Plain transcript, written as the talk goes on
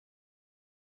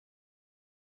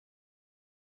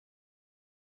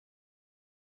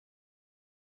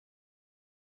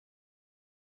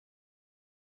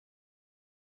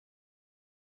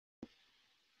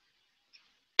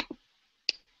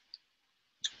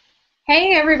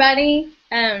Hey everybody,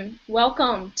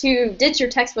 welcome to Ditch Your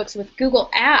Textbooks with Google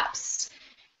Apps.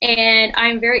 And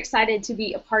I'm very excited to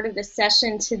be a part of this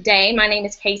session today. My name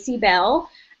is Casey Bell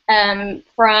from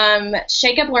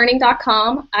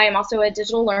shakeuplearning.com. I am also a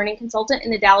digital learning consultant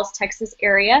in the Dallas, Texas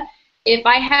area. If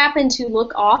I happen to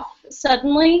look off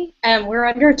suddenly, we're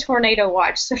under a tornado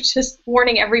watch, so just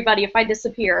warning everybody if I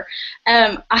disappear.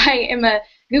 I am a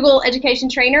Google education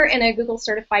trainer and a Google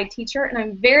certified teacher, and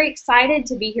I'm very excited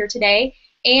to be here today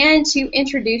and to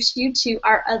introduce you to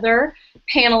our other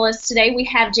panelists today. We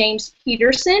have James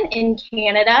Peterson in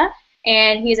Canada,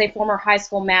 and he is a former high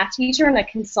school math teacher and a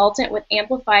consultant with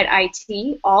Amplified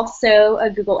IT, also a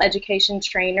Google education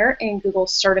trainer and Google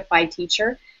certified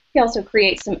teacher. He also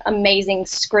creates some amazing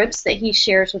scripts that he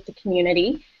shares with the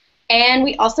community. And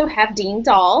we also have Dean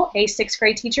Dahl, a 6th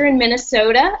grade teacher in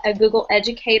Minnesota, a Google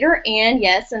educator, and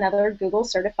yes, another Google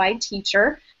certified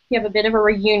teacher. We have a bit of a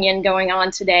reunion going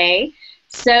on today.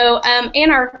 So, and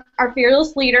our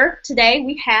fearless leader today,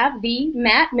 we have the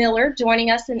Matt Miller joining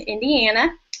us in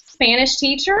Indiana, Spanish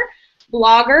teacher,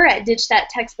 blogger at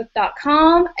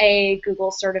ditchthattextbook.com, a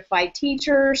Google certified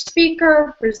teacher,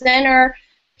 speaker, presenter,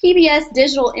 PBS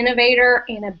Digital Innovator,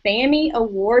 and a BAMI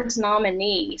Awards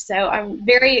nominee. So I'm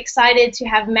very excited to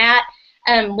have Matt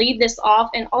lead this off,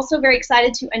 and also very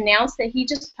excited to announce that he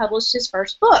just published his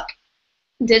first book,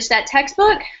 Ditch That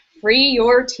Textbook, Free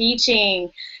Your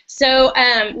Teaching. So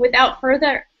without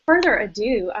further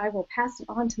ado, I will pass it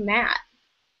on to Matt.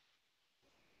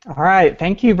 All right,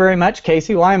 thank you very much,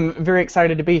 Casey. Well, I'm very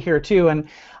excited to be here too, and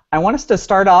I want us to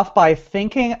start off by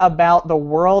thinking about the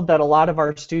world that a lot of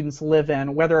our students live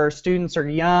in, whether our students are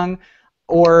young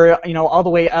or, all the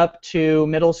way up to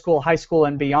middle school, high school,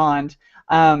 and beyond.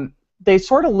 They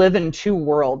sort of live in two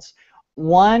worlds.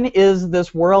 One is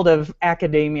this world of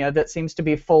academia that seems to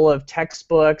be full of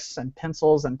textbooks and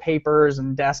pencils and papers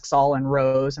and desks all in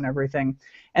rows and everything.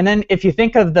 And then if you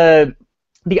think of the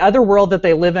other world that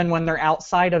they live in when they're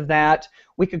outside of that,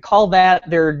 we could call that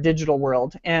their digital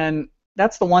world. And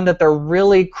that's the one that they're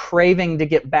really craving to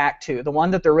get back to, the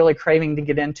one that they're really craving to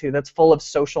get into, that's full of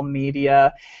social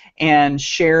media and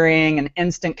sharing and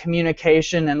instant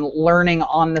communication and learning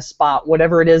on the spot.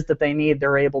 Whatever it is that they need,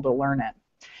 they're able to learn it.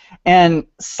 And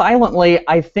silently,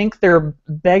 I think they're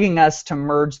begging us to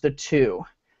merge the two.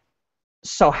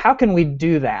 So how can we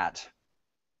do that?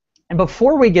 And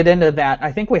before we get into that,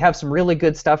 I think we have some really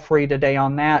good stuff for you today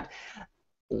on that.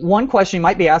 One question you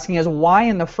might be asking is, why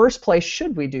in the first place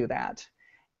should we do that?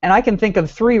 And I can think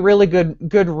of three really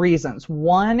good reasons.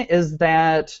 One is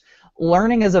that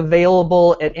learning is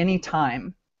available at any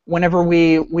time whenever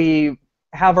we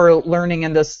have our learning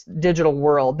in this digital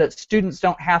world, that students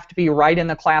don't have to be right in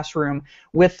the classroom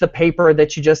with the paper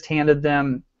that you just handed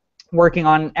them working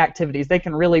on activities. They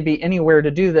can really be anywhere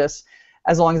to do this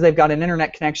as long as they've got an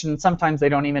internet connection. Sometimes they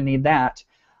don't even need that.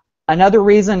 Another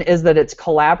reason is that it's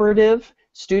collaborative.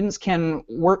 Students can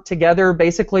work together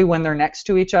basically when they're next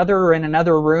to each other or in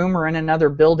another room or in another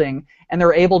building, and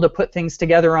they're able to put things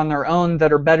together on their own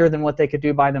that are better than what they could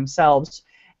do by themselves.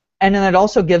 And then it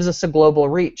also gives us a global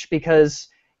reach, because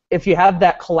if you have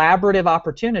that collaborative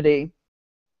opportunity,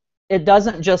 it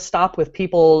doesn't just stop with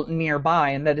people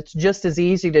nearby, and that it's just as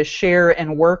easy to share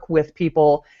and work with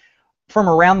people from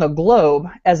around the globe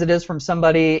as it is from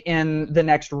somebody in the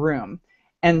next room.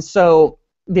 And so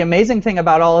the amazing thing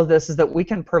about all of this is that we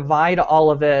can provide all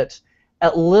of it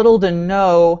at little to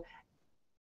no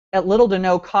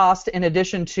cost, in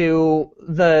addition to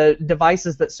the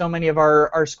devices that so many of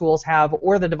our schools have,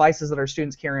 or the devices that our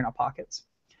students carry in our pockets.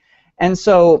 And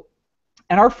so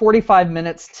in our 45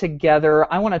 minutes together,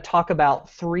 I want to talk about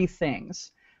three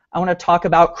things. I want to talk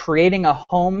about creating a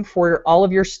home for all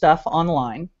of your stuff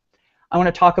online. I want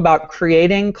to talk about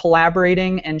creating,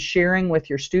 collaborating, and sharing with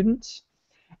your students.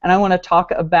 And I want to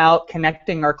talk about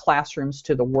connecting our classrooms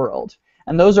to the world.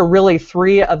 And those are really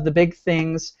three of the big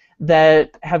things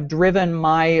that have driven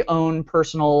my own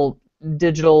personal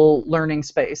digital learning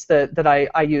space that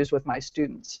I use with my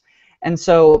students. And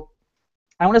so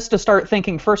I want us to start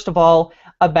thinking, first of all,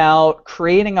 about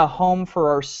creating a home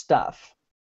for our stuff.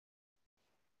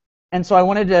 And so I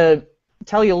wanted to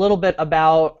tell you a little bit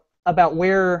about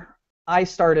where I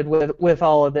started with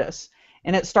all of this.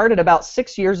 And it started about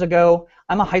 6 years ago.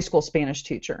 I'm a high school Spanish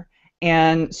teacher.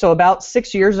 And so about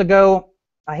 6 years ago,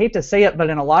 I hate to say it,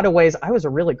 but in a lot of ways, I was a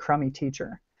really crummy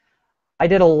teacher. I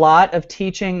did a lot of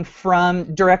teaching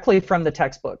directly from the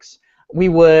textbooks. We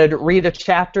would read a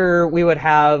chapter, we would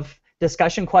have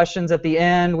discussion questions at the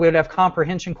end, we would have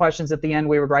comprehension questions at the end.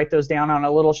 We would write those down on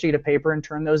a little sheet of paper and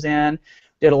turn those in.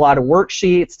 Did a lot of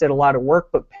worksheets, did a lot of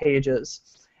workbook pages.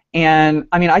 And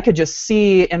I mean, I could just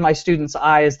see in my students'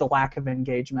 eyes the lack of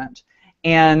engagement.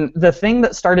 And the thing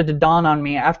that started to dawn on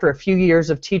me after a few years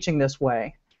of teaching this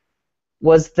way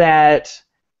was that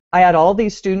I had all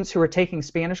these students who were taking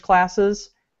Spanish classes,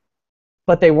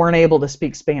 but they weren't able to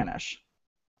speak Spanish.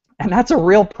 And that's a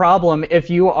real problem if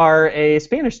you are a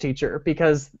Spanish teacher,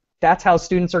 because that's how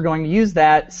students are going to use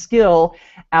that skill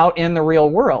out in the real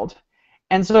world.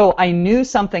 And so I knew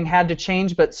something had to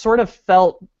change, but sort of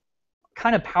felt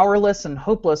kind of powerless and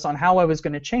hopeless on how I was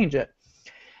going to change it.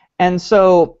 And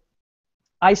so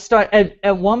I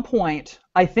at one point,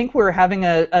 I think we were having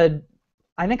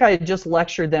I think I had just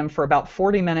lectured them for about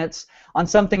 40 minutes on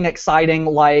something exciting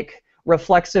like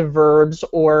reflexive verbs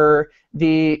or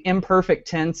the imperfect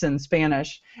tense in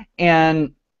Spanish.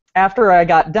 And after I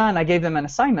got done, I gave them an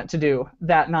assignment to do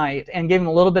that night and gave them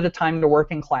a little bit of time to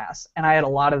work in class. And I had a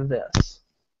lot of this,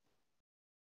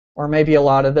 or maybe a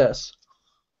lot of this,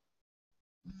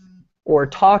 or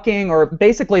talking, or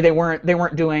basically they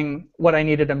weren't doing what I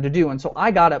needed them to do. And so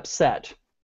I got upset.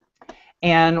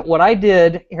 And what I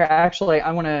did here, actually,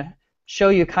 I want to show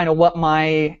you kind of what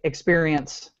my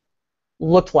experience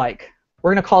looked like.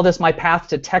 We're going to call this my path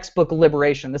to textbook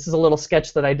liberation. This is a little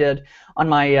sketch that I did on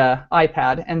my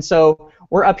iPad. And so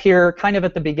we're up here kind of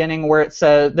at the beginning where it's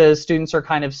the students are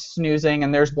kind of snoozing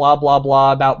and there's blah, blah,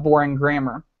 blah about boring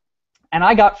grammar. And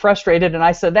I got frustrated and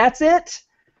I said, that's it.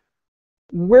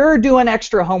 We're doing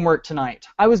extra homework tonight.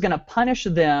 I was going to punish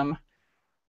them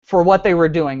for what they were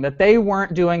doing, that they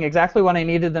weren't doing exactly what I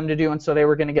needed them to do, and so they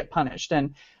were going to get punished.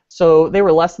 And so they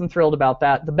were less than thrilled about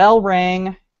that. The bell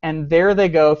rang, and there they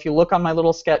go. If you look on my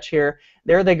little sketch here,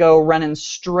 there they go running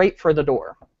straight for the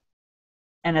door.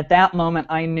 And at that moment,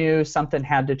 I knew something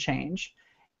had to change.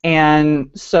 And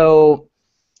so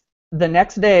the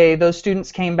next day, those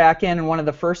students came back in, and one of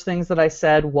the first things that I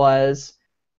said was,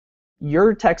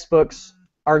 your textbooks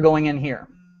are going in here.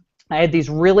 I had these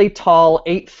really tall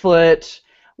 8-foot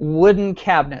wooden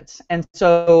cabinets, and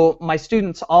so my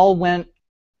students all went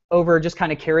over just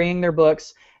kind of carrying their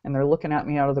books, and they're looking at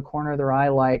me out of the corner of their eye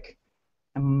like,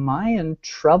 am I in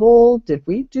trouble? Did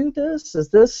we do this? Was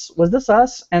this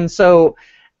us? And so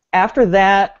after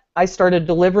that, I started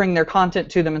delivering their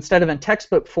content to them instead of in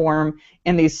textbook form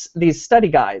in these study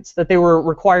guides that they were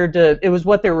required to, it was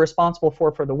what they were responsible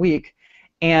for the week.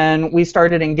 And we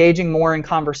started engaging more in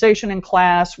conversation in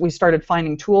class. We started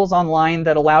finding tools online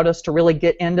that allowed us to really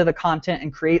get into the content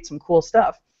and create some cool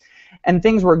stuff. And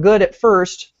things were good at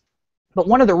first, but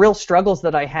one of the real struggles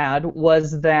that I had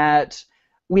was that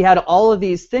we had all of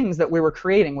these things that we were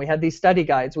creating. We had these study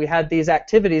guides. We had these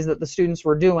activities that the students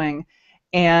were doing,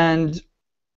 and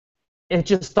it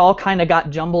just all kind of got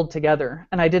jumbled together.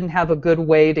 And I didn't have a good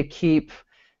way to keep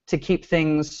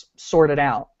things sorted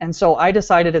out. And so I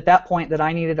decided at that point that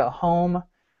I needed a home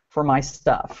for my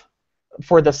stuff,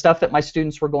 for the stuff that my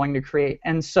students were going to create.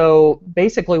 And so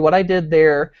basically what I did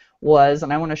there was,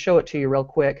 and I want to show it to you real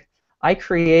quick, I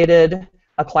created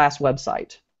a class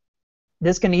website.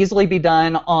 This can easily be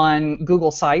done on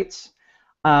Google Sites.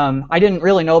 I didn't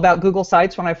really know about Google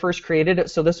Sites when I first created it,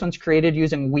 so this one's created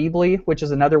using Weebly, which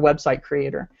is another website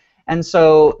creator. And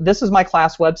so this is my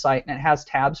class website, and it has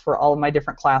tabs for all of my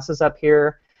different classes up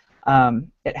here.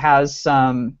 It has,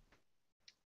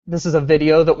 this is a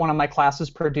video that one of my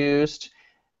classes produced.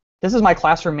 This is my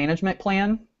classroom management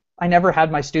plan. I never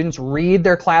had my students read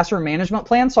their classroom management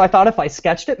plan, so I thought if I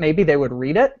sketched it, maybe they would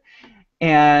read it.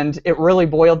 And it really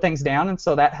boiled things down, and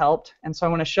so that helped. And so I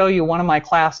want to show you one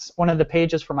of the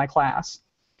pages for my class.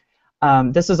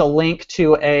 This is a link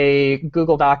to a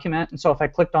Google document, and so if I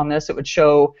clicked on this, it would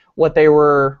show what they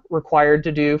were required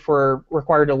to do,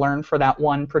 required to learn for that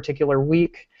one particular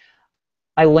week.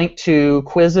 I link to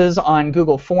quizzes on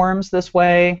Google Forms this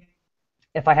way.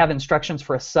 If I have instructions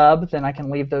for a sub, then I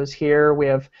can leave those here. We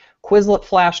have Quizlet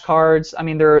flashcards. I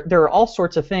mean, there are all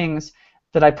sorts of things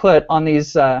that I put on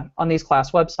these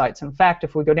class websites. In fact,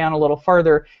 if we go down a little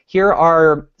farther, here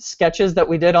are sketches that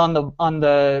we did on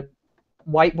the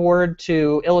whiteboard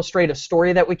to illustrate a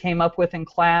story that we came up with in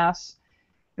class.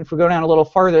 If we go down a little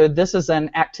farther, this is an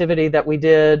activity that we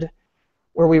did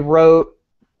where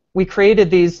we created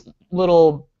these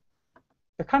little,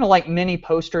 they're kind of like mini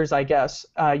posters, I guess,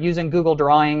 using Google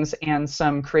Drawings and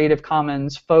some Creative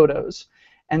Commons photos.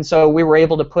 And so we were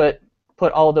able to put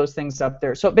all of those things up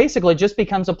there. So it basically just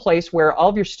becomes a place where all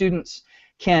of your students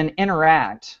can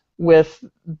interact with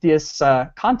this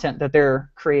content that they're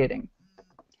creating.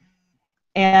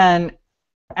 And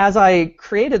as I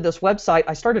created this website,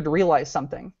 I started to realize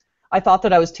something. I thought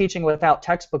that I was teaching without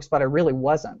textbooks, but I really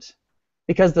wasn't,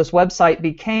 because this website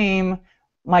became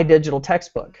my digital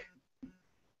textbook.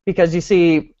 Because you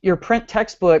see, your print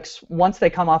textbooks, once they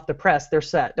come off the press, they're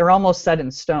set. They're almost set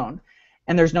in stone,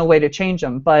 and there's no way to change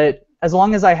them. But as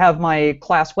long as I have my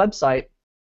class website,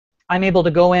 I'm able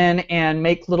to go in and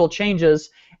make little changes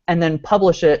and then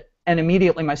publish it, and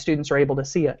immediately my students are able to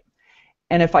see it.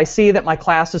 And if I see that my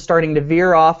class is starting to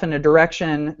veer off in a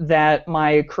direction that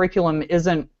my curriculum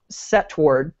isn't set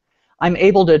toward, I'm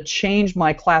able to change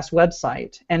my class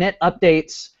website, and it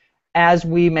updates as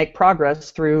we make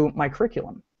progress through my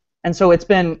curriculum. And so it's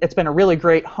been a really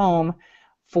great home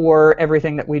for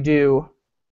everything that we do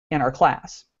in our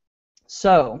class.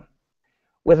 So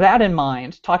with that in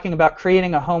mind, talking about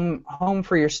creating a home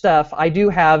for your stuff, I do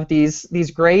have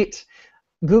these great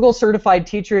Google certified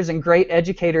teachers and great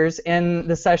educators in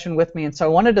the session with me, and so I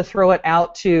wanted to throw it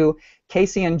out to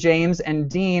Casey and James and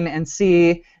Dean and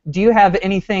see, do you have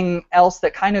anything else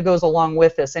that kind of goes along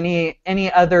with this?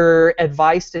 Any other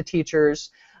advice to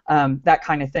teachers, that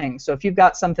kind of thing? So if you've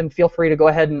got something, feel free to go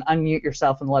ahead and unmute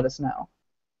yourself and let us know.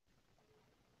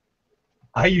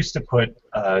 I used to put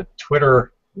a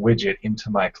Twitter widget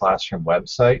into my classroom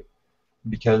website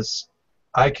because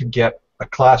I could get a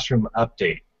classroom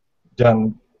update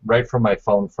done right from my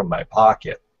phone from my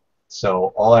pocket.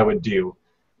 So all I would do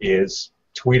is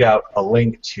tweet out a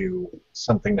link to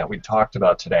something that we talked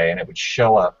about today, and it would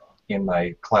show up in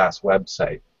my class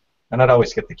website. And I'd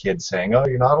always get the kids saying, "Oh,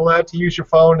 you're not allowed to use your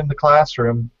phone in the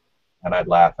classroom." And I'd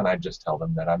laugh, and I'd just tell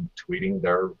them that I'm tweeting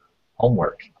their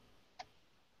homework.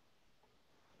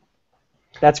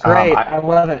 That's great. I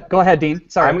love it. Go ahead, Dean.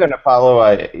 Sorry. I'm going to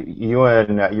follow you,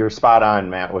 and you're spot on,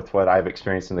 Matt, with what I've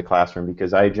experienced in the classroom,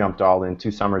 because I jumped all in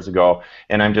 2 summers ago,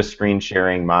 and I'm just screen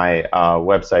sharing my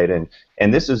website,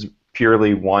 and this is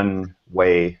purely one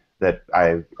way that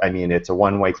I mean, it's a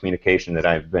one-way communication that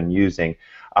I've been using,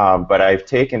 but I've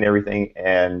taken everything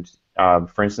and,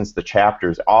 for instance, the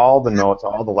chapters, all the notes,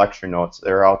 all the lecture notes,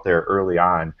 they're out there early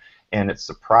on, and it's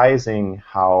surprising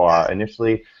how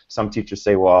initially some teachers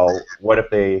say, well, what if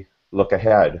they look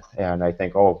ahead? And I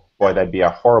think, oh boy, that'd be a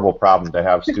horrible problem to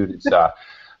have students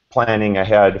planning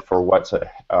ahead for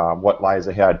what lies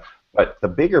ahead. But the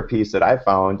bigger piece that I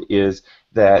found is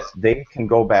that they can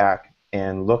go back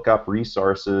and look up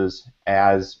resources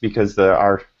because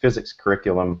our physics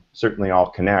curriculum certainly all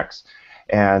connects.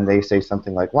 And they say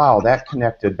something like, wow, that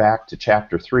connected back to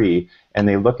chapter 3, and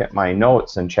they look at my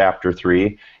notes in chapter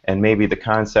 3 and maybe the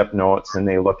concept notes, and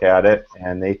they look at it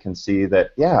and they can see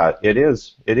that, yeah, it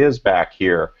is back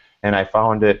here, and I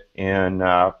found it in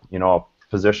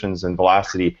positions and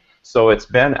velocity. So it's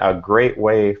been a great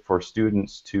way for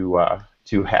students to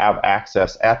have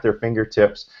access at their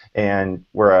fingertips, and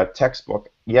where a textbook,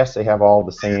 yes, they have all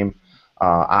the same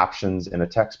options in a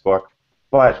textbook,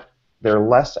 but they're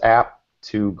less apt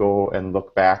to go and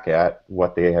look back at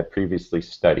what they had previously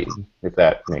studied, if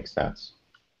that makes sense.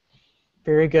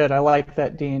 Very good. I like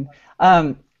that, Dean.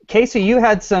 Casey, you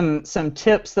had some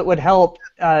tips that would help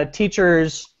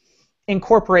teachers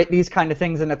incorporate these kind of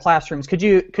things into classrooms. Could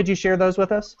you share those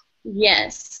with us?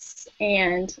 Yes,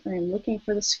 and I'm looking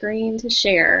for the screen to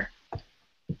share.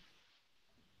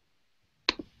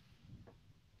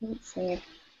 Let's see.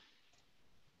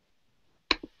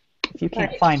 If you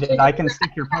can't find it, I can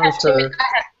stick your poster. I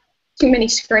have too many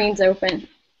screens open.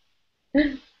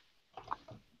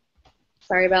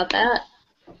 Sorry about that.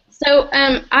 So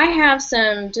I have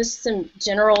just some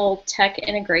general tech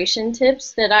integration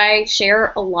tips that I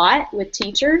share a lot with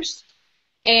teachers,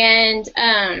 and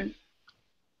I'm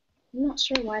not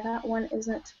sure why that one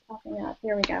isn't popping up.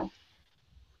 Here we go.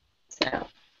 So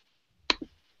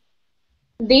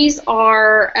these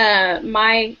are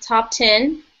my top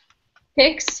 10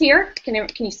 picks here. Can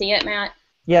you see it, Matt?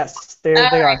 Yes, there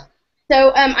they are.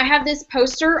 So I have this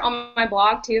poster on my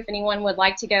blog too, if anyone would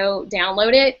like to go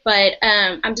download it. But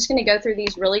I'm just going to go through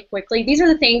these really quickly. These are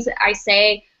the things that I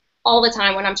say all the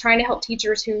time when I'm trying to help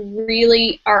teachers who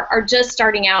really are just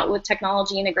starting out with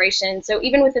technology integration. So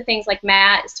even with the things like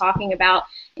Matt is talking about,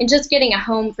 and just getting a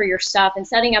home for your stuff and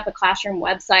setting up a classroom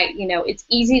website, it's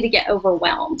easy to get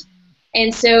overwhelmed.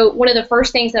 And so one of the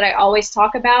first things that I always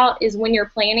talk about is when you're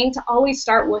planning to always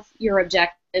start with your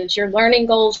objectives, your learning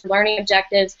goals, your learning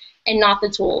objectives, and not the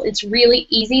tool. It's really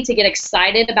easy to get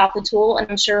excited about the tool, and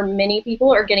I'm sure many people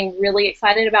are getting really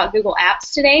excited about Google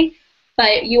Apps today,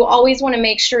 but you always want to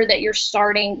make sure that you're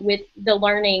starting with the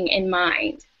learning in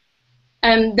mind.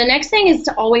 The next thing is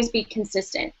to always be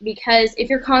consistent, because if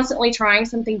you're constantly trying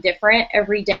something different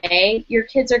every day, your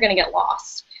kids are going to get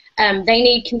lost. They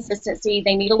need consistency,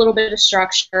 they need a little bit of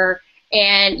structure,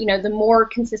 and the more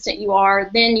consistent you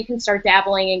are, then you can start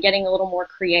dabbling and getting a little more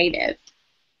creative.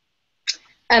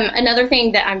 Another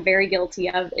thing that I'm very guilty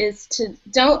of is to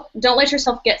don't let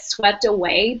yourself get swept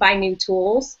away by new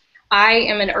tools. I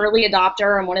am an early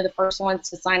adopter. I'm one of the first ones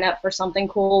to sign up for something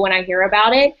cool when I hear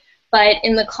about it. But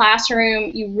in the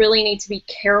classroom, you really need to be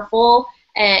careful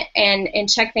and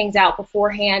check things out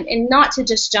beforehand, and not to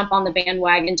just jump on the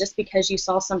bandwagon just because you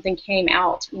saw something came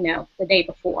out, the day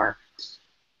before.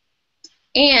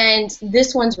 And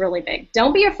this one's really big.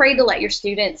 Don't be afraid to let your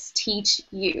students teach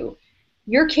you.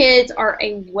 Your kids are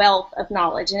a wealth of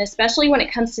knowledge, and especially when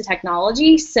it comes to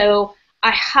technology. So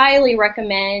I highly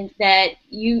recommend that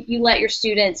you let your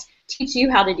students teach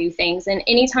you how to do things. And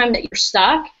anytime that you're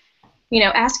stuck,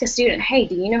 ask a student, hey,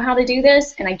 do you know how to do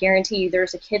this? And I guarantee you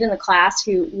there's a kid in the class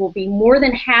who will be more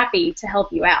than happy to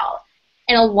help you out.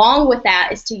 And along with that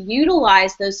is to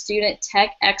utilize those student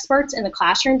tech experts in the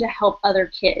classroom to help other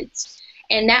kids.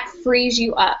 And that frees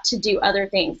you up to do other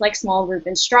things like small group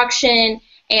instruction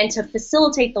and to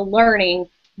facilitate the learning,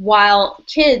 while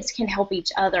kids can help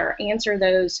each other answer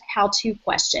those how-to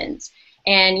questions.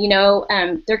 And,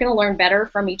 they're going to learn better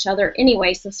from each other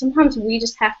anyway, so sometimes we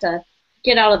just have to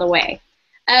get out of the way.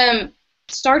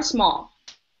 Start small.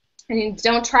 And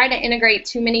don't try to integrate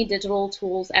too many digital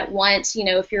tools at once.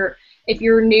 If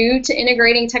you're new to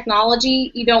integrating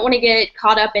technology, you don't want to get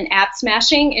caught up in app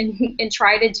smashing and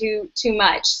try to do too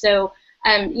much. So,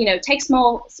 take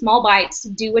small bites,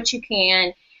 do what you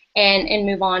can, and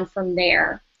move on from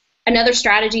there. Another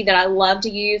strategy that I love to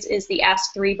use is the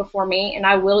ask three before me, and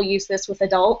I will use this with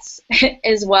adults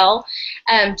as well,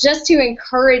 just to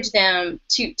encourage them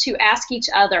to ask each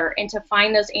other and to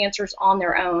find those answers on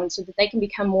their own so that they can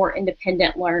become more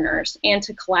independent learners and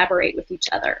to collaborate with each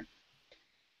other.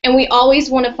 And we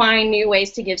always want to find new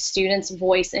ways to give students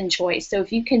voice and choice. So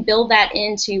if you can build that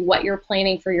into what you're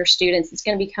planning for your students, it's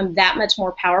going to become that much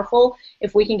more powerful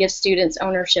if we can give students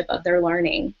ownership of their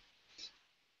learning.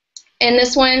 And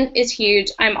this one is huge.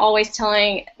 I'm always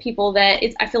telling people that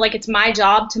I feel like it's my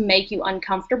job to make you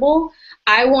uncomfortable.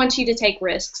 I want you to take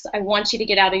risks. I want you to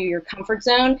get out of your comfort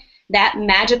zone. That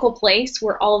magical place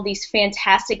where all of these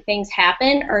fantastic things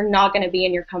happen are not going to be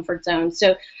in your comfort zone.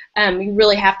 So you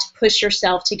really have to push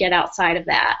yourself to get outside of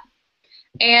that.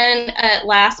 And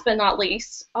last but not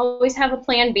least, always have a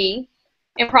plan B,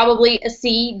 and probably a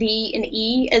C, D, and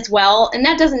E as well. And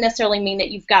that doesn't necessarily mean that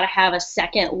you've got to have a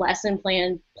second lesson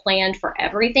planned for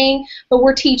everything, but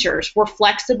we're teachers. We're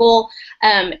flexible,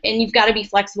 and you've got to be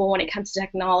flexible when it comes to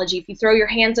technology. If you throw your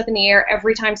hands up in the air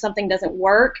every time something doesn't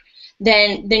work,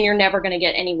 then you're never going to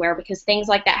get anywhere, because things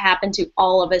like that happen to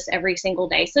all of us every single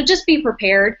day. So just be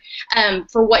prepared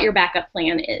for what your backup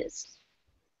plan is.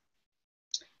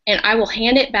 And I will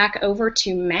hand it back over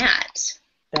to Matt.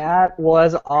 That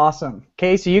was awesome.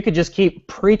 Casey, you could just keep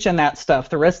preaching that stuff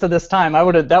the rest of this time. That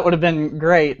would have been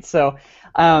great. So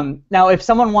now if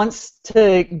someone wants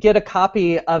to get a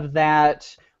copy of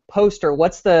that poster,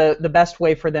 what's the best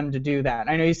way for them to do that?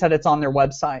 I know you said it's on their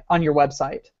website, on your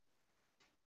website.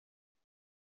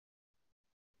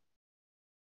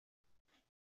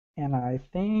 And I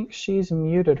think she's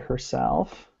muted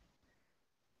herself.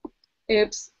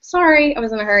 Oops, sorry, I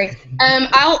was in a hurry.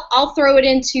 I'll throw it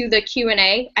into the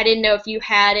Q&A. I didn't know if you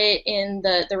had it in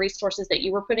the resources that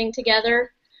you were putting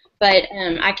together, but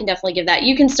I can definitely give that.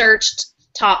 You can search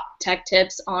top tech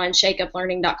tips on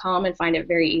shakeuplearning.com and find it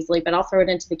very easily, but I'll throw it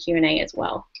into the Q&A as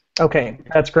well. Okay,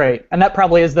 that's great. And that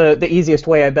probably is the easiest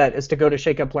way, I bet, is to go to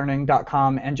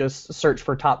shakeuplearning.com and just search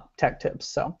for top tech tips.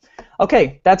 So,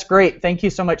 okay, that's great. Thank you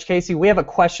so much, Casey. We have a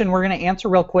question we're going to answer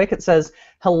real quick. It says,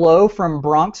 hello from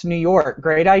Bronx, New York.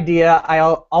 Great idea. I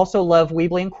also love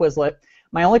Weebly and Quizlet.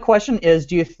 My only question is,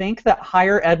 do you think that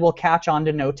higher ed will catch on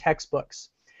to no textbooks?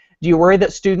 Do you worry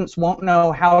that students won't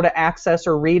know how to access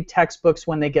or read textbooks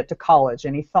when they get to college?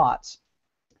 Any thoughts?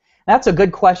 That's a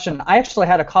good question. I actually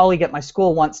had a colleague at my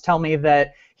school once tell me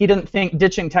that he didn't think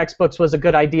ditching textbooks was a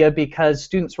good idea because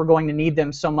students were going to need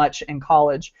them so much in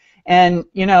college. And,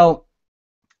 you know,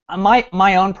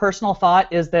 my own personal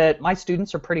thought is that my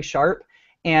students are pretty sharp,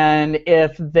 and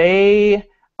if they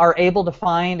are able to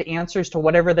find answers to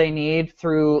whatever they need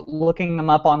through looking them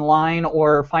up online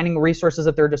or finding resources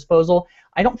at their disposal,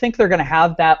 I don't think they're going to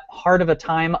have that hard of a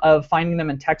time of finding them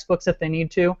in textbooks if they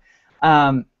need to.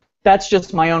 That's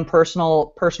just my own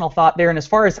personal thought there. And as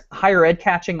far as higher ed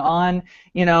catching on,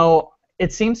 you know,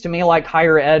 it seems to me like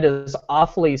higher ed is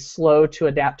awfully slow to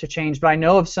adapt to change. But I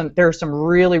know there are some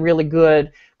really, really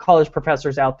good college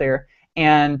professors out there,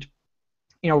 and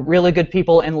you know, really good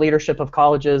people in leadership of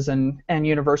colleges and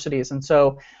universities. And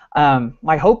so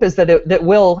my hope is that it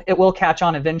will catch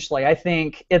on eventually. I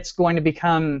think it's going to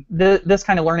become this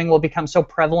kind of learning will become so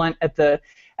prevalent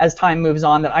as time moves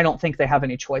on that I don't think they have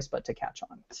any choice but to catch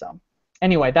on. So,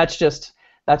 anyway, that's just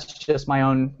my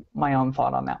own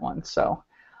thought on that one. So,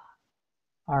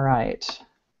 all right.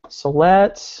 So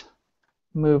let's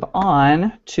move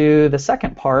on to the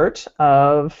second part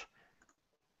of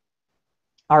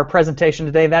our presentation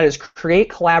today. That is create,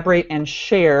 collaborate, and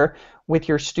share with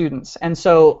your students. And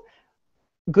so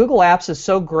Google Apps is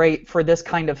so great for this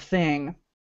kind of thing,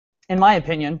 in my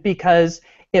opinion, because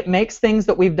it makes things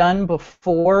that we've done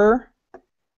before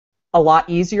a lot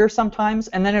easier sometimes,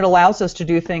 and then it allows us to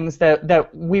do things that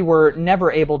we were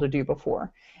never able to do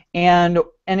before. And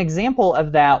an example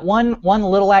of that, one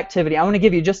little activity, I want to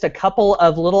give you just a couple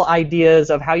of little ideas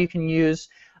of how you can use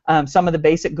some of the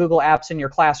basic Google apps in your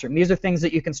classroom. These are things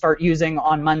that you can start using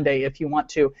on Monday if you want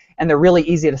to, and they're really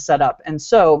easy to set up. And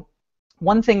so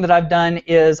one thing that I've done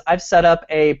is I've set up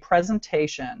a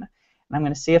presentation, and I'm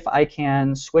going to see if I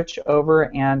can switch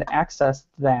over and access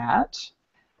that.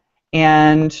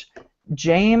 And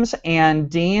James and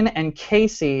Dean and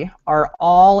Casey are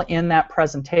all in that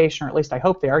presentation, or at least I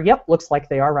hope they are. Yep, looks like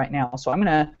they are right now. So I'm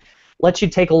going to let you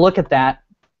take a look at that.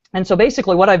 And so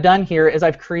basically what I've done here is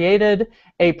I've created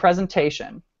a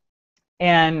presentation.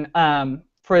 And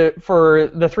for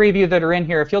the three of you that are in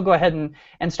here, if you'll go ahead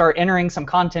and start entering some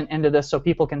content into this so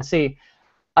people can see.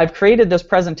 I've created this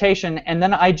presentation, and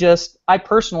then I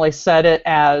personally set it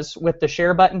as with the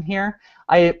share button here.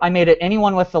 I made it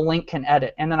anyone with the link can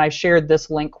edit, and then I shared this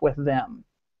link with them.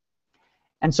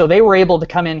 And so they were able to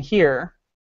come in here,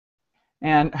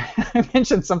 and I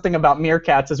mentioned something about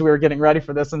meerkats as we were getting ready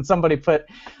for this, and somebody put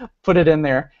it in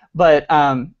there. But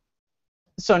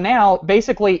so now,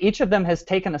 basically, each of them has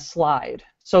taken a slide.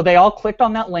 So they all clicked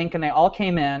on that link, and they all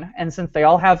came in, and since they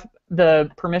all have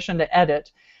the permission to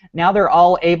edit, now they're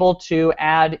all able to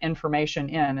add information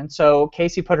in. And so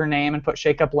Casey put her name and put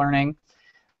Shake Up Learning.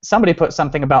 Somebody put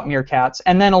something about meerkats,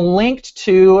 and then linked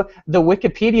to the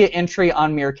Wikipedia entry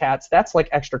on meerkats. That's like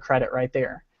extra credit right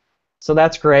there. So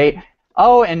that's great.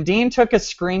 Oh, and Dean took a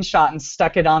screenshot and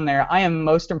stuck it on there. I am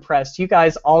most impressed. You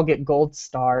guys all get gold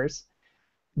stars.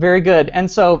 Very good. And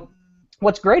so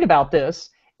what's great about this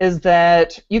is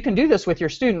that you can do this with your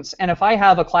students. And if I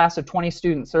have a class of 20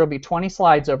 students, there will be 20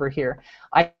 slides over here.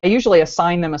 I usually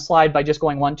assign them a slide by just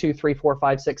going 1, 2, 3, 4,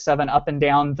 5, 6, 7 up and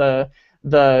down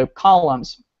the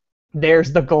columns.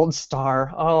 There's the gold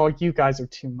star. Oh, you guys are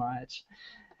too much.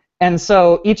 And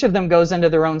so each of them goes into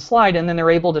their own slide, and then they're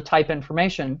able to type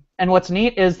information. And what's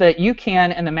neat is that you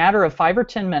can, in the matter of 5 or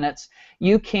 10 minutes,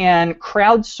 you can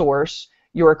crowdsource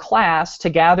your class to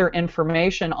gather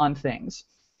information on things.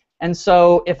 And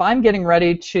so if I'm getting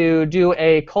ready to do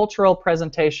a cultural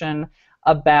presentation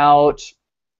about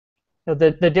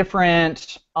the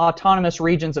different autonomous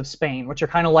regions of Spain, which are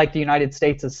kind of like the United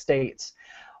States as states,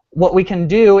 what we can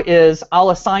do is I'll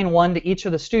assign one to each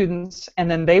of the students,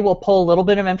 and then they will pull a little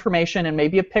bit of information and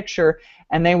maybe a picture,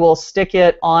 and they will stick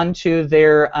it onto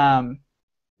their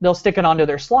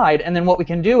slide. And then what we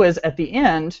can do is at the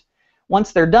end,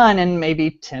 once they're done in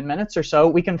maybe 10 minutes or so,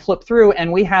 we can flip through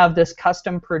and we have this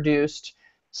custom produced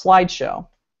slideshow.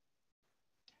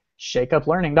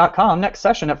 ShakeUpLearning.com, next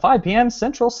session at 5 p.m.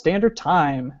 Central Standard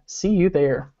Time. See you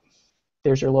there.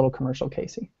 There's your little commercial,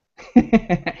 Casey.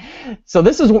 So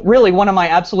this is really one of my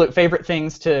absolute favorite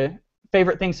things to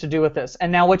do with this.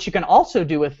 And now what you can also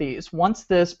do with these, once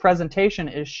this presentation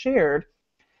is shared,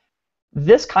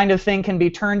 this kind of thing can be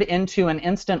turned into an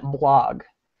instant blog.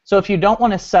 So if you don't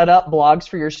want to set up blogs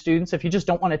for your students, if you just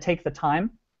don't want to take the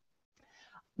time,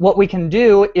 what we can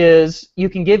do is you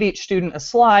can give each student a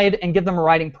slide and give them a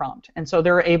writing prompt. And so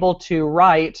they're able to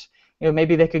write,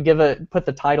 maybe they could put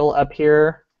the title up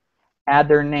here, add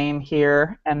their name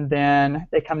here, and then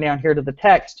they come down here to the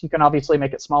text. You can obviously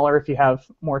make it smaller if you have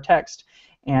more text.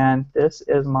 And this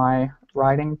is my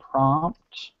writing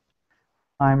prompt.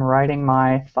 I'm writing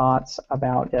my thoughts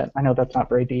about it. I know that's not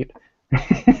very deep,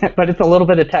 but it's a little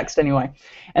bit of text anyway.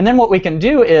 And then what we can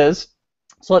do is,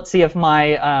 so let's see if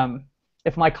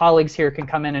my colleagues here can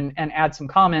come in and add some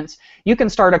comments. You can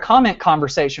start a comment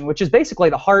conversation, which is basically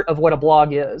the heart of what a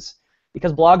blog is,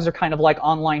 because blogs are kind of like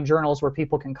online journals where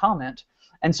people can comment.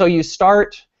 And so you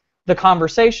start the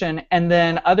conversation, and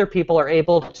then other people are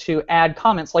able to add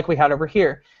comments like we had over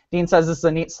here. Dean says this is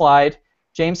a neat slide.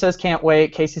 James says can't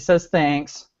wait. Casey says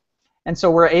thanks. And so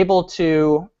we're able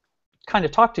to kind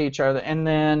of talk to each other, and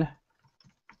then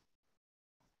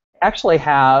actually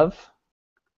have,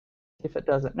 if it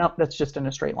doesn't, nope, that's just in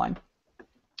a straight line.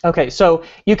 Okay, so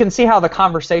you can see how the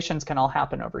conversations can all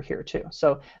happen over here too.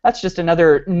 So that's just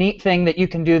another neat thing that you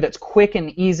can do that's quick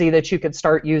and easy that you could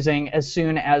start using as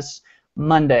soon as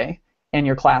Monday in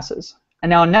your classes. And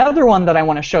now another one that I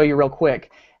want to show you real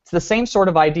quick, it's the same sort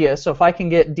of idea. So if I can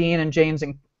get Dean and James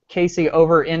and Casey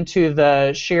over into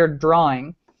the shared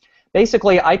drawing.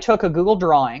 Basically, I took a Google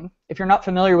Drawing. If you're not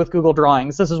familiar with Google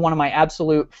Drawings, this is one of my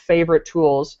absolute favorite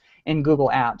tools in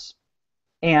Google Apps.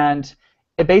 And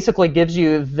it basically gives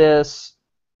you this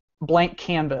blank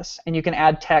canvas, and you can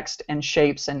add text and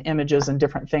shapes and images and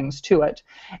different things to it.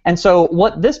 And so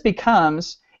what this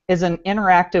becomes is an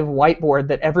interactive whiteboard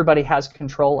that everybody has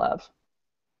control of.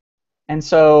 And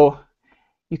so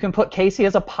you can put Casey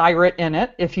as a pirate in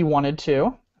it if you wanted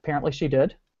to. Apparently she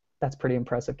did. That's pretty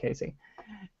impressive, Casey.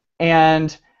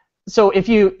 And so if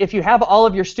you have all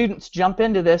of your students jump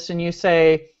into this and you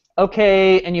say,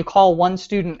 okay, and you call one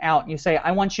student out and you say,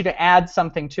 I want you to add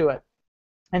something to it.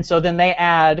 And so then they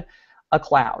add a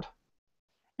cloud.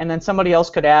 And then somebody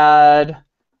else could add,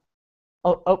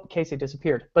 oh, Casey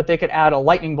disappeared, but they could add a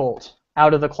lightning bolt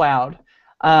out of the cloud.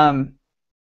 You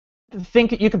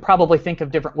could probably think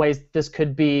of different ways this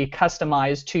could be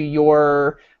customized to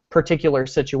your particular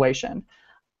situation.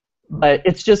 But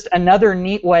it's just another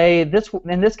neat way, in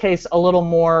this case, a little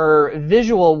more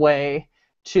visual way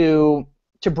to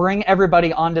bring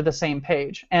everybody onto the same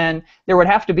page. And there would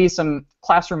have to be some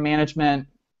classroom management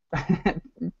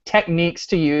techniques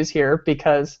to use here,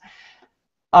 because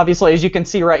obviously, as you can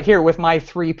see right here with my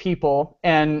 3 people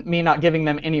and me not giving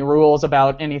them any rules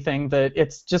about anything, that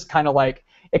it's just kind of like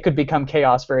it could become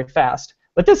chaos very fast.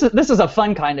 But this is a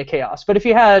fun kind of chaos. But if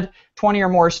you had 20 or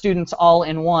more students all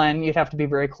in one, you'd have to be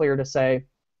very clear to say,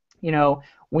 you know,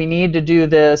 we need to do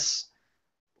this.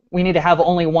 We need to have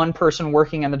only one person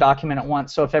working in the document at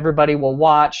once. So if everybody will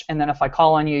watch, and then if I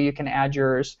call on you, you can add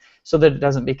yours, so that it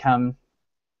doesn't become,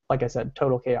 like I said,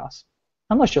 total chaos.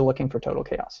 Unless you're looking for total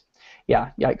chaos.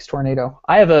 Yeah, yikes, tornado.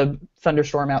 I have a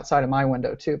thunderstorm outside of my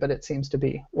window too, but it seems to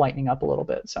be lightening up a little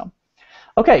bit. So.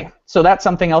 Okay, so that's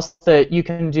something else that you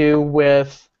can do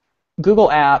with Google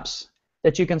Apps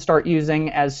that you can start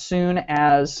using as soon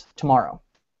as tomorrow.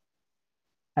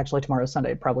 Actually, tomorrow's Sunday,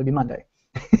 it'd probably be Monday.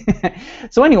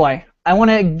 So anyway, I want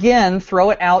to again throw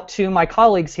it out to my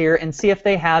colleagues here and see if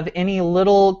they have any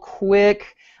little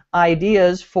quick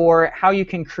ideas for how you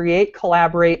can create,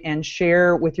 collaborate, and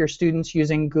share with your students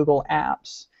using Google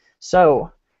Apps.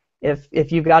 So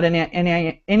if you've got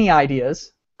any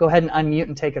ideas, go ahead and unmute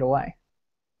and take it away.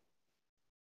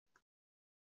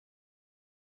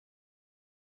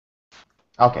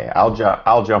 Okay,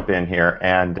 I'll jump in here,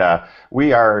 and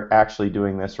we are actually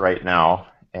doing this right now,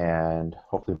 and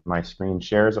hopefully my screen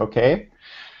shares okay.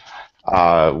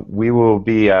 We will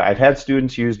be, I've had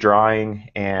students use drawing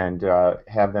and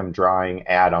have them drawing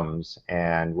atoms,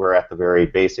 and we're at the very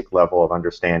basic level of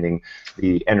understanding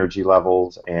the energy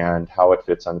levels and how it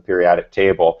fits on the periodic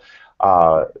table.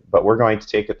 But we're going to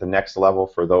take it the next level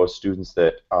for those students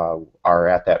that are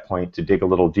at that point to dig a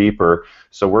little deeper.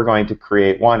 So we're going to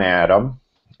create one atom,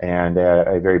 and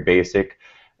a very basic,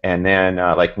 and then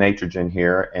like nitrogen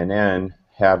here, and then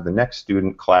have the next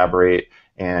student collaborate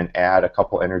and add a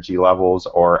couple energy levels,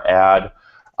 or add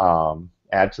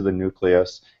to the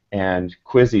nucleus, and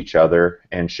quiz each other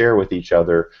and share with each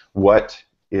other what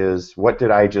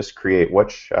did I just create,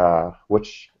 which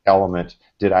element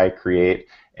did I create,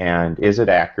 and is it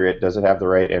accurate, does it have the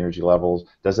right energy levels,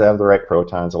 does it have the right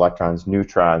protons, electrons,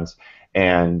 neutrons.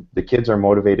 And the kids are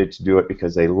motivated to do it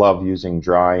because they love using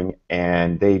drawing,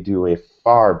 and they do a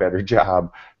far better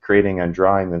job creating on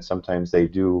drawing than sometimes they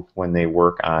do when they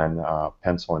work on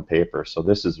pencil and paper. So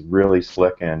this is really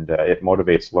slick, and it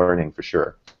motivates learning for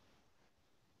sure.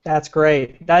 That's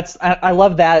great. I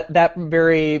love that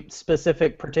very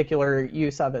specific, particular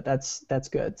use of it. That's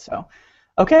good. So,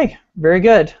 okay, very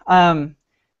good.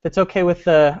 If it's okay with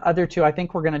the other two, I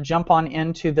think we're going to jump on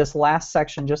into this last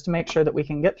section just to make sure that we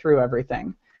can get through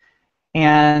everything.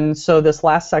 And so this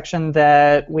last section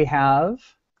that we have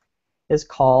is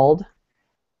called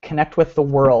Connect with the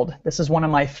World. This is one of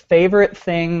my favorite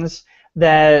things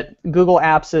that Google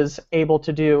Apps is able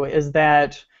to do, is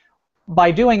that by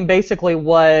doing basically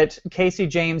what Casey,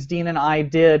 James, Dean, and I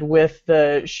did with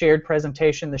the shared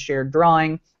presentation, the shared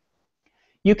drawing,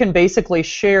 you can basically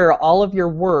share all of your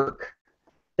work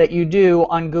that you do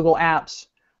on Google Apps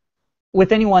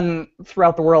with anyone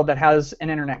throughout the world that has an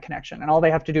internet connection. And all they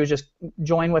have to do is just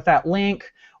join with that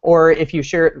link, or if you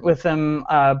share it with them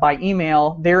by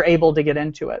email, they're able to get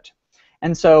into it.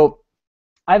 And so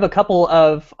I have a couple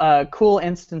of cool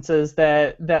instances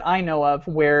that I know of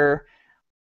where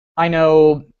I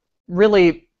know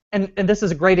really, and this is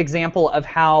a great example of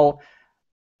how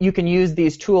you can use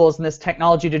these tools and this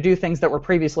technology to do things that were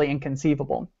previously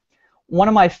inconceivable. One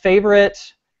of my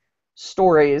favorite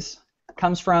stories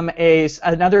comes from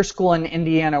another school in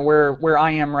Indiana where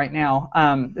I am right now.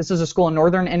 This is a school in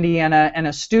northern Indiana, and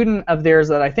a student of theirs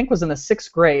that I think was in the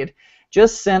 6th grade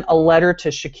just sent a letter to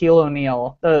Shaquille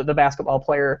O'Neal, the basketball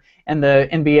player in the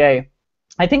NBA.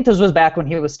 I think this was back when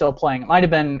he was still playing. It might have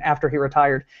been after he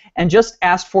retired, and just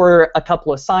asked for a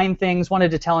couple of signed things,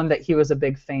 wanted to tell him that he was a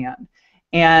big fan.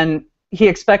 And he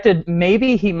expected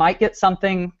maybe he might get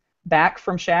something back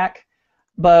from Shaq,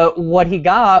 but what he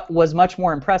got was much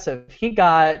more impressive. He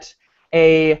got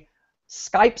a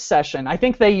Skype session. I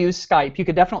think they use Skype. You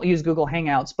could definitely use Google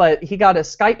Hangouts, but he got a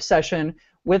Skype session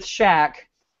with Shaq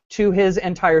to his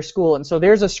entire school. And so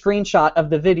there's a screenshot of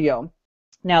the video.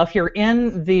 Now, if you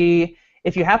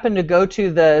happen to go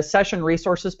to the session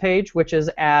resources page, which is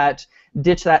at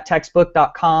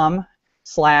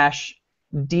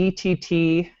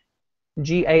ditchthattextbook.com/DTT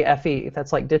GAFE.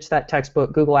 That's like Ditch That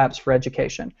Textbook, Google Apps for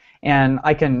Education. And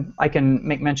I can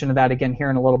make mention of that again here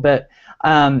in a little bit.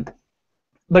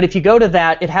 But if you go to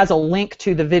that, it has a link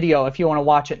to the video if you want to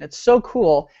watch it. And it's so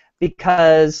cool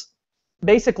because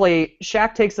basically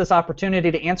Shaq takes this opportunity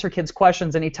to answer kids'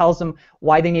 questions, and he tells them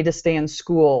why they need to stay in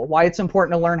school, why it's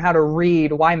important to learn how to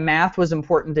read, why math was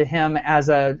important to him as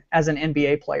an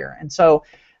NBA player. And so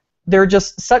there are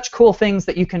just such cool things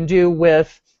that you can do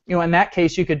with, in that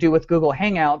case, you could do with Google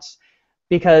Hangouts,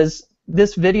 because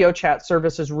this video chat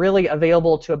service is really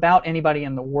available to about anybody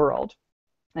in the world.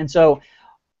 And so,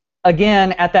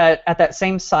 again, at that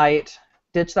same site,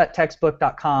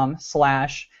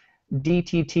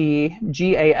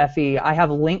 ditchthattextbook.com/DTTGAFE, I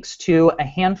have links to a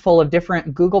handful of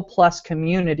different Google Plus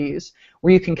communities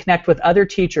where you can connect with other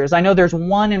teachers. I know there's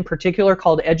one in particular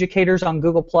called Educators on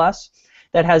Google Plus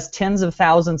that has tens of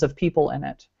thousands of people in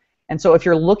it. And so if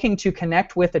you're looking to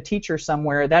connect with a teacher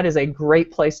somewhere, that is a great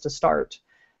place to start.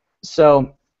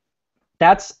 So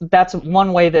that's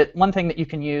one thing that you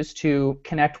can use to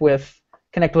connect with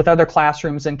other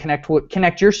classrooms and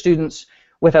connect your students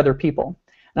with other people.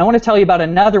 And I want to tell you about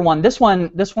another one. This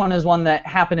one is one that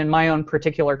happened in my own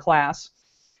particular class.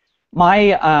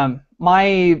 My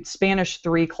Spanish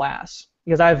 3 class,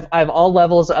 because I have all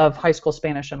levels of high school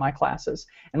Spanish in my classes.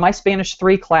 And my Spanish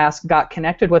 3 class got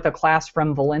connected with a class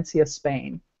from Valencia,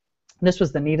 Spain. This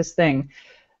was the neatest thing.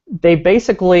 They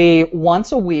basically,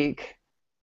 once a week,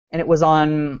 and it was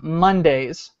on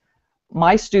Mondays,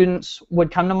 my students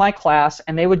would come to my class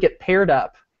and they would get paired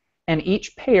up, and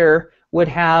each pair would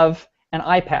have an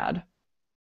iPad.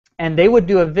 And they would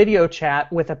do a video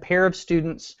chat with a pair of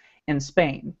students in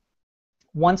Spain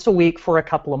once a week for a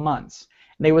couple of months.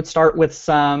 They would start with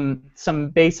some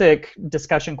basic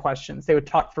discussion questions. They would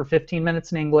talk for 15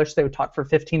 minutes in English. They would talk for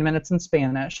 15 minutes in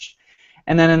Spanish.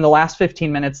 And then in the last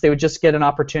 15 minutes, they would just get an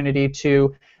opportunity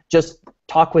to just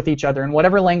talk with each other in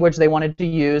whatever language they wanted to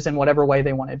use and whatever way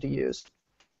they wanted to use.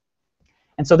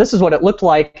 And so this is what it looked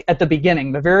like at the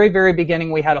beginning. The very, very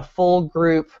beginning, we had a full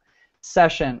group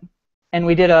session. And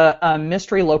we did a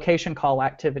mystery location call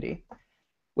activity,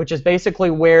 which is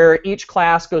basically where each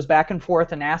class goes back and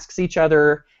forth and asks each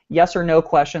other yes or no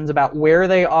questions about where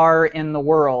they are in the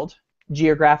world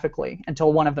geographically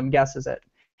until one of them guesses it.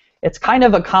 It's kind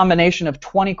of a combination of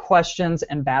 20 questions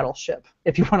and Battleship,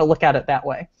 if you want to look at it that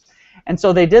way. And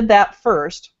so they did that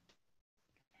first,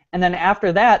 and then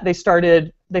after that they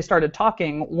started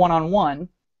talking one-on-one.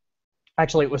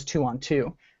 Actually, it was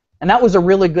two-on-two. And that was a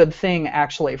really good thing,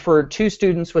 actually, for two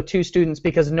students with two students,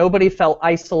 because nobody felt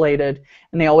isolated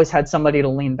and they always had somebody to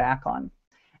lean back on.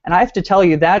 And I have to tell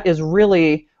you, that is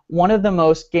really one of the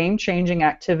most game-changing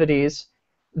activities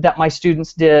that my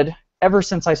students did ever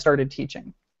since I started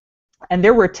teaching. And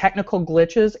there were technical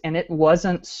glitches, and it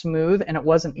wasn't smooth and it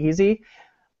wasn't easy,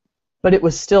 but it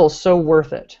was still so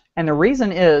worth it. And the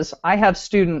reason is I have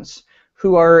students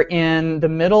who are in the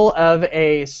middle of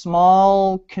a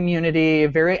small community,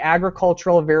 very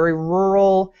agricultural, very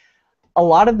rural. A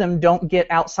lot of them don't get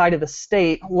outside of the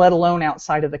state, let alone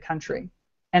outside of the country.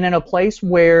 And in a place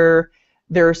where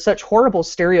there are such horrible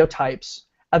stereotypes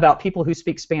about people who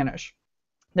speak Spanish.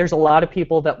 There's a lot of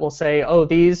people that will say, oh,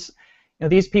 these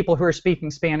people who are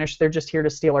speaking Spanish, they're just here to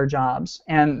steal our jobs.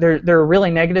 And there are really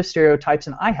negative stereotypes,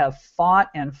 and I have fought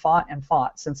and fought and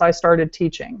fought since I started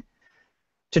teaching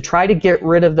to try to get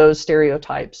rid of those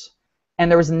stereotypes.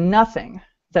 And there was nothing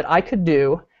that I could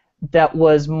do that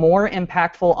was more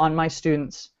impactful on my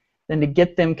students than to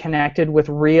get them connected with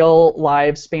real,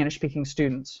 live Spanish-speaking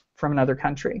students from another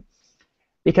country.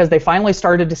 Because they finally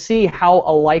started to see how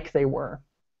alike they were,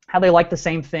 how they liked the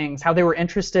same things, how they were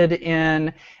interested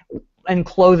in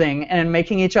clothing and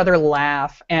making each other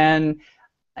laugh, and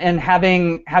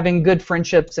having good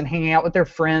friendships and hanging out with their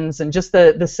friends, and just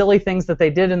the silly things that they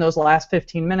did in those last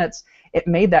 15 minutes. It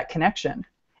made that connection.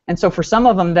 And so for some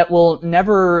of them that will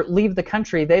never leave the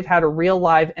country, they've had a real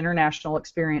live international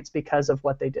experience because of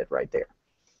what they did right there.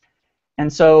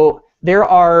 And so there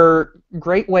are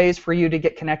great ways for you to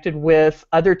get connected with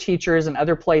other teachers and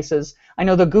other places. I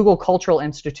know the Google Cultural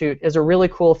Institute is a really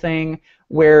cool thing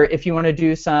where if you want to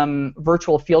do some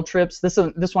virtual field trips,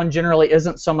 this one generally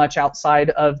isn't so much outside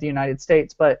of the United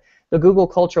States, but the Google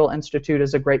Cultural Institute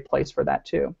is a great place for that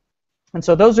too. And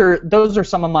so those are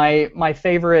some of my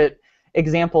favorite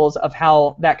examples of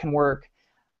how that can work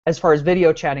as far as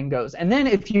video chatting goes. And then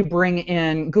if you bring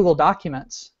in Google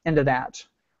Documents into that,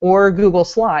 or Google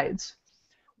Slides,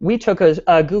 we took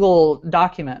a Google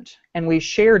document and we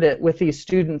shared it with these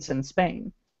students in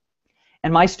Spain.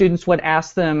 And my students would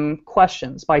ask them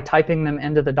questions by typing them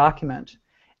into the document.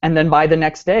 And then by the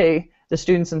next day, the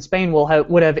students in Spain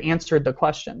would have answered the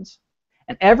questions.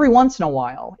 And every once in a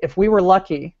while, if we were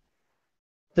lucky,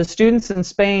 the students in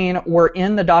Spain were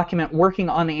in the document working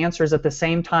on the answers at the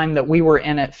same time that we were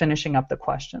in it finishing up the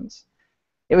questions.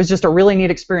 It was just a really neat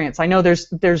experience. I know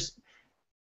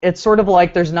it's sort of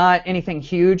like there's not anything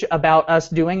huge about us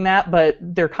doing that, but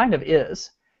there kind of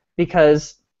is,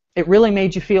 because it really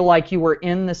made you feel like you were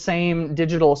in the same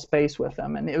digital space with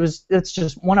them. And it's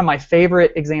just one of my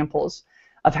favorite examples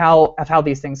of how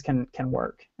these things can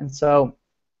work. And so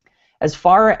as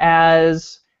far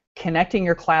as connecting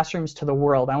your classrooms to the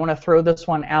world, I want to throw this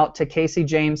one out to Casey,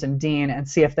 James, and Dean and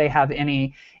see if they have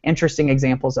any interesting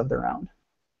examples of their own.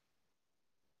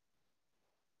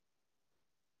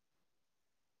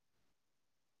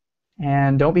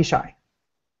 And don't be shy.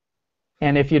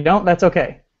 And if you don't, that's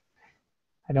okay.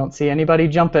 I don't see anybody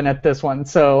jumping at this one,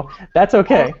 so that's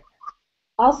okay.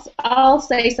 I'll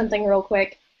say something real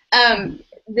quick.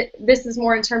 This is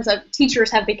more in terms of teachers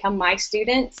have become my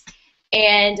students.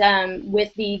 And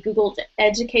with the Google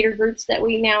Educator groups that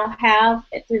we now have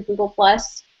through Google+,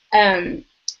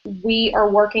 we are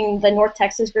working, the North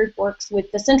Texas group works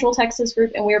with the Central Texas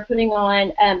group, and we are putting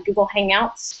on Google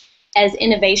Hangouts as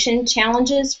innovation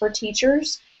challenges for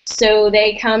teachers. So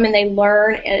they come and they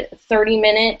learn a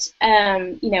 30-minute,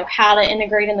 how to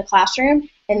integrate in the classroom,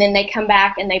 and then they come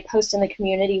back and they post in the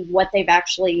community what they've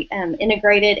actually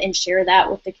integrated and share that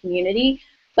with the community.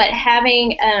 But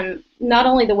having not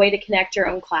only the way to connect your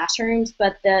own classrooms,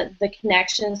 but the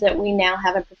connections that we now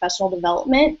have in professional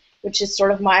development, which is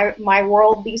sort of my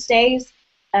world these days,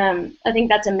 I think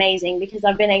that's amazing because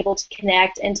I've been able to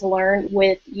connect and to learn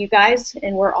with you guys,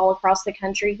 and we're all across the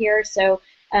country here. So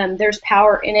there's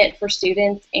power in it for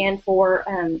students and for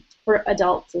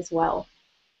adults as well.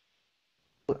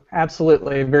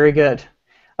 Absolutely, very good.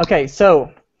 Okay,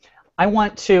 so I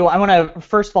want to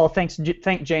first of all thank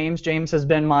James. James has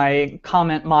been my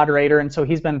comment moderator, and so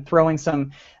he's been throwing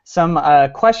some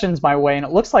questions my way, and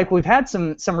it looks like we've had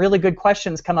some really good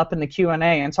questions come up in the Q&A,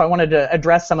 and so I wanted to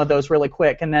address some of those really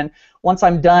quick. And then once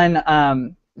I'm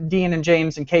done, Dean and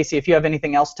James and Casey, if you have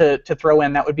anything else to throw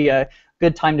in, that would be a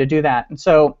good time to do that. And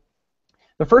so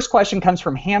the first question comes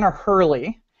from Hannah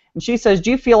Hurley, and she says,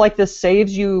 do you feel like this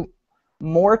saves you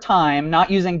more time not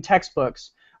using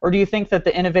textbooks, or do you think that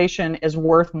the innovation is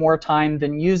worth more time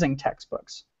than using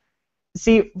textbooks?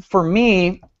 See, for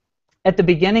me, at the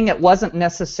beginning, it wasn't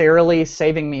necessarily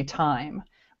saving me time,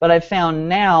 but I've found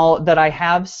now that I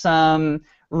have some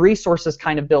resources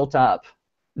kind of built up,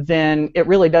 then it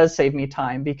really does save me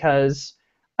time because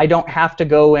I don't have to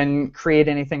go and create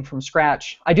anything from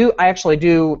scratch. I actually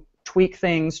do tweak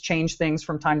things, change things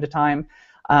from time to time,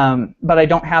 but I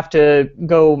don't have to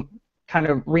go kind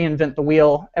of reinvent the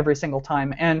wheel every single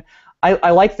time. And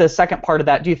I like the second part of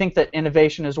that. Do you think that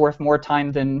innovation is worth more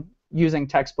time than using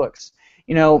textbooks?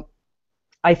 You know,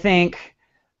 I think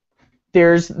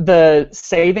there's the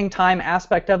saving time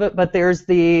aspect of it, but there's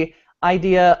the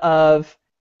idea of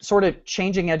sort of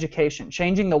changing education,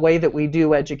 changing the way that we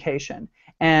do education,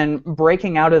 and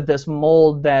breaking out of this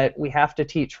mold that we have to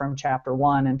teach from chapter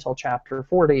 1 until chapter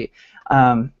 40.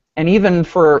 And even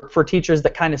for teachers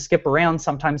that kind of skip around,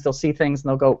 sometimes they'll see things and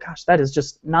they'll go, gosh, that is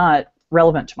just not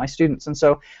relevant to my students. And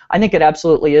so I think it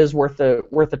absolutely is worth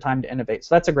the time to innovate.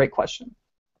 So that's a great question.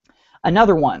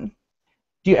 Another one,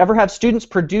 do you ever have students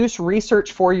produce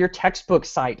research for your textbook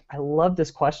site? I love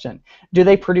this question. Do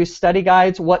they produce study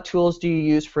guides? What tools do you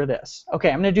use for this?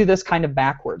 Okay, I'm going to do this kind of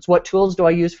backwards. What tools do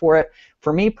I use for it?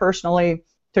 For me personally,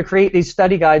 to create these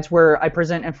study guides where I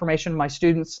present information to my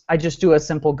students, I just do a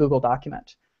simple Google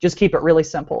document. Just keep it really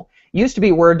simple. It used to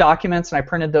be Word documents, and I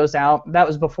printed those out. That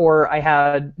was before I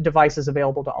had devices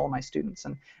available to all of my students.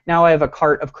 And now I have a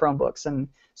cart of Chromebooks, and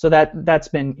so that's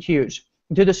been huge.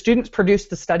 Do the students produce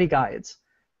the study guides?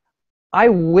 I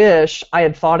wish I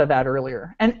had thought of that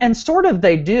earlier. And sort of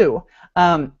they do.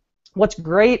 what's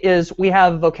great is we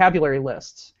have vocabulary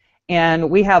lists, and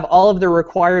we have all of the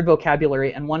required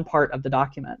vocabulary in one part of the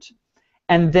document.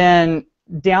 And then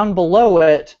down below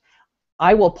it,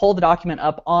 I will pull the document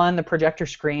up on the projector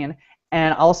screen,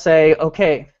 and I'll say,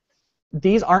 okay,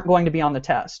 these aren't going to be on the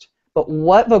test, but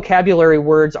what vocabulary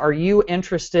words are you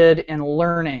interested in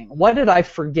learning? What did I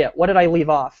forget? What did I leave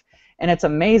off? And it's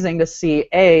amazing to see,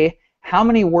 A, how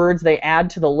many words they add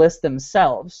to the list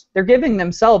themselves. They're giving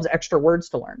themselves extra words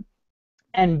to learn.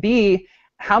 And B,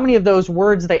 how many of those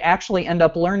words they actually end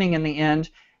up learning in the end,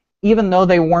 even though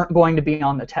they weren't going to be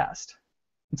on the test.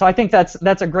 And so I think that's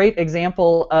a great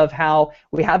example of how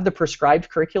we have the prescribed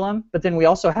curriculum, but then we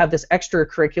also have this extra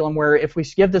curriculum where if we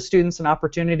give the students an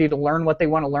opportunity to learn what they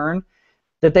want to learn,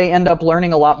 that they end up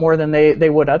learning a lot more than they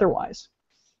would otherwise.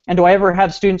 And do I ever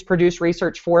have students produce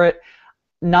research for it?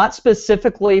 Not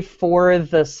specifically for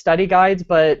the study guides,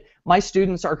 but my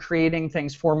students are creating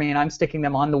things for me, and I'm sticking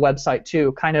them on the website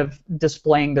too, kind of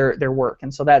displaying their work.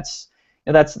 And so that's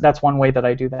one way that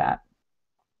I do that.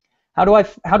 How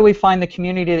do we find the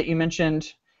community that you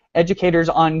mentioned, educators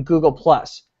on Google+?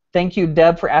 Thank you,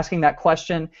 Deb, for asking that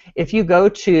question. If you go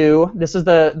to, this is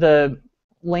the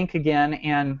link again,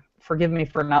 and forgive me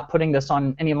for not putting this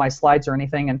on any of my slides or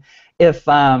anything, and if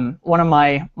one of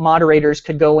my moderators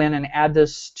could go in and add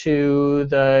this to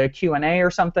the Q&A or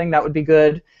something, that would be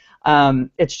good.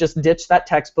 It's just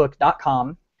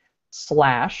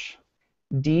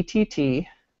ditchthattextbook.com/DTT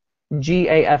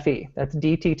GAFE. That's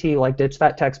DTT like Ditch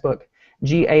That Textbook,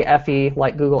 GAFE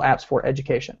like Google Apps for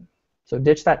Education. So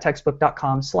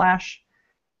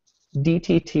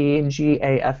ditchthattextbook.com/DTT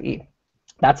GAFE.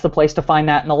 That's the place to find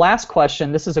that. And the last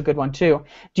question, this is a good one too.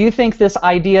 Do you think this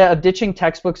idea of ditching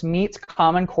textbooks meets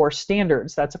Common Core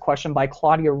standards? That's a question by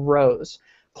Claudia Rose.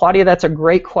 Claudia, that's a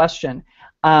great question.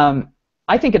 I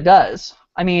think it does.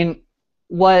 I mean,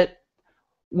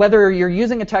 whether you're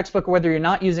using a textbook or whether you're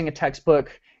not using a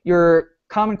textbook, your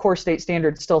Common Core state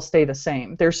standards still stay the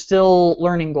same. They're still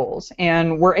learning goals,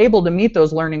 and we're able to meet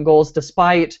those learning goals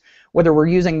despite whether we're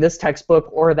using this textbook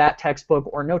or that textbook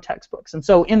or no textbooks. And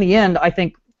so in the end, I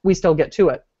think we still get to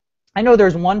it. I know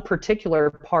there's one particular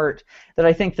part that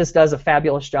I think this does a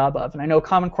fabulous job of, and I know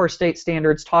Common Core state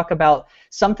standards talk about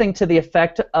something to the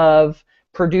effect of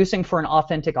producing for an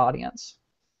authentic audience.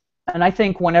 And I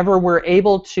think whenever we're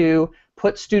able to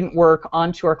put student work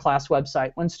onto our class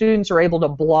website, when students are able to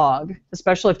blog,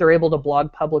 especially if they're able to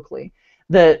blog publicly,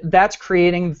 that's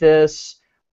creating this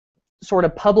sort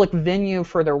of public venue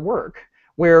for their work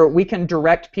where we can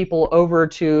direct people over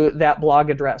to that blog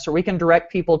address, or we can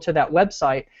direct people to that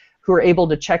website who are able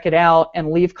to check it out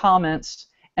and leave comments,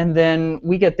 and then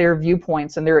we get their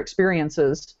viewpoints and their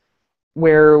experiences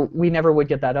where we never would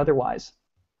get that otherwise.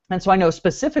 And so I know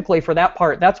specifically for that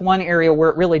part, that's one area where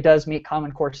it really does meet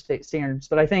Common Core state standards.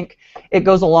 But I think it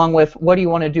goes along with what do you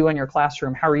want to do in your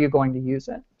classroom? How are you going to use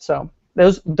it? So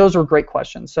those are great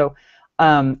questions. So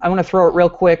I want to throw it real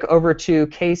quick over to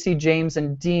Casey, James,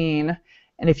 and Dean.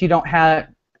 And if you don't have,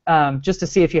 just to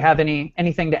see if you have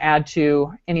anything to add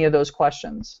to any of those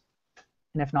questions.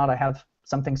 And if not, I have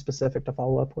something specific to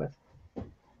follow up with.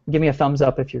 Give me a thumbs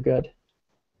up if you're good.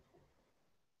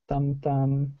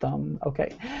 Thumb.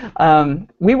 Okay.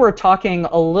 We were talking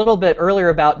a little bit earlier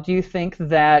about, do you think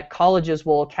that colleges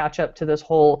will catch up to this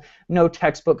whole no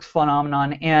textbooks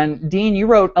phenomenon? And Dean, you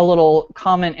wrote a little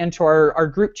comment into our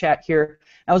group chat here.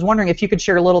 I was wondering if you could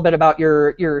share a little bit about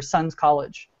your son's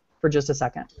college for just a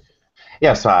second.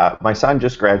 Yes, my son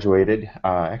just graduated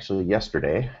actually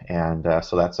yesterday, and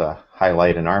so that's a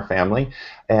highlight in our family.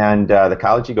 And the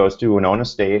college he goes to, Winona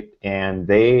State, and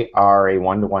they are a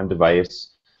one-to-one device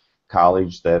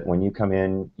college that when you come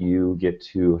in, you get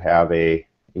to have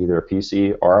either a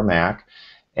PC or a Mac.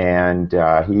 And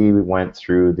he went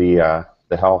through the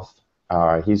health.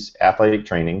 He's athletic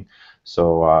training,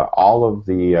 so all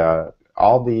the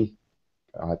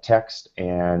text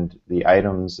and the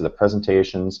items, the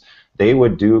presentations, they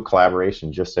would do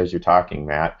collaboration just as you're talking,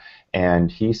 Matt. And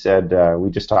he said, we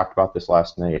just talked about this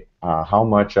last night, how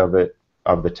much of the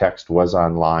text was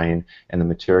online and the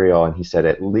material, and he said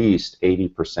at least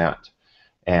 80%.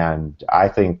 And I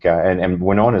think, and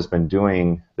Winona's been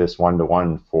doing this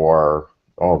one-to-one for,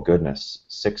 oh goodness,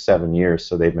 6-7 years,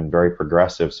 so they've been very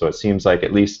progressive. So it seems like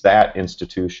at least that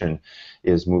institution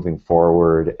is moving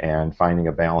forward and finding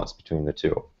a balance between the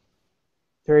two.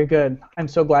 Very good. I'm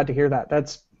so glad to hear that.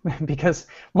 That's because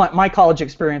my college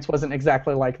experience wasn't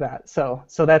exactly like that. So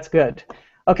that's good.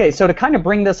 Okay, so to kind of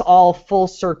bring this all full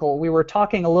circle, we were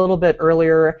talking a little bit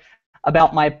earlier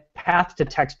about my path to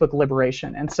textbook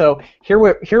liberation. And so here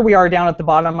we are down at the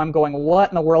bottom. I'm going,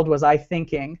 what in the world was I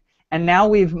thinking? And now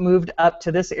we've moved up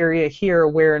to this area here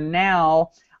where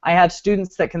now I have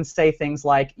students that can say things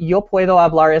like, yo puedo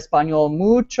hablar español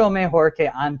mucho mejor que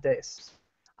antes.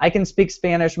 I can speak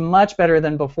Spanish much better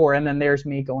than before, and then there's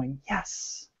me going,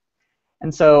 yes.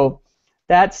 And so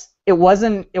it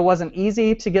wasn't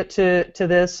easy to get to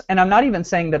this, and I'm not even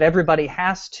saying that everybody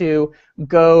has to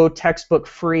go textbook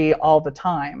free all the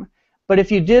time. But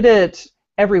if you did it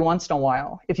every once in a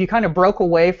while, if you kind of broke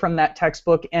away from that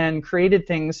textbook and created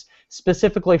things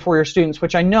specifically for your students,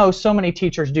 which I know so many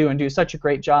teachers do and do such a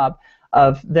great job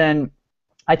of, then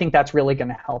I think that's really going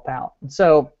to help out.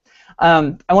 So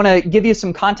I want to give you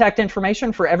some contact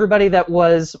information for everybody that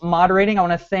was moderating. I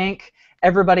want to thank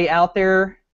everybody out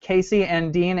there, Casey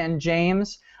and Dean and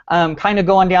James. Kind of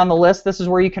going down the list, this is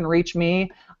where you can reach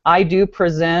me. I do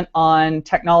present on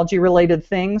technology-related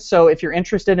things, so if you're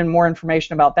interested in more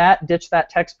information about that,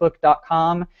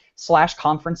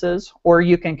 ditchthattextbook.com/conferences, or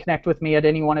you can connect with me at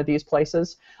any one of these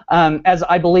places. As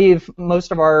I believe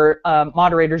most of our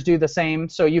moderators do the same,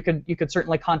 so you could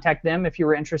certainly contact them if you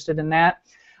were interested in that.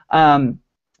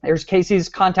 There's Casey's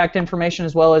contact information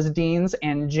as well as Dean's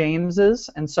and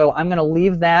James's, and so I'm going to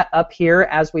leave that up here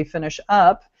as we finish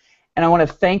up. And I want to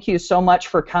thank you so much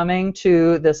for coming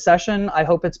to this session. I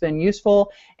hope it's been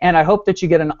useful, and I hope that you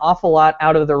get an awful lot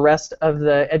out of the rest of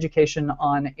the Education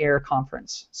on Air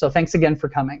conference. So thanks again for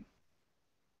coming.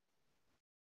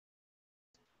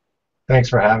 Thanks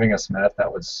for having us, Matt.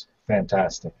 That was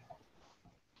fantastic.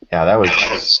 Yeah, that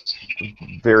was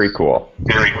very cool.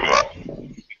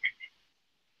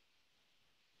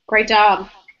 Great job.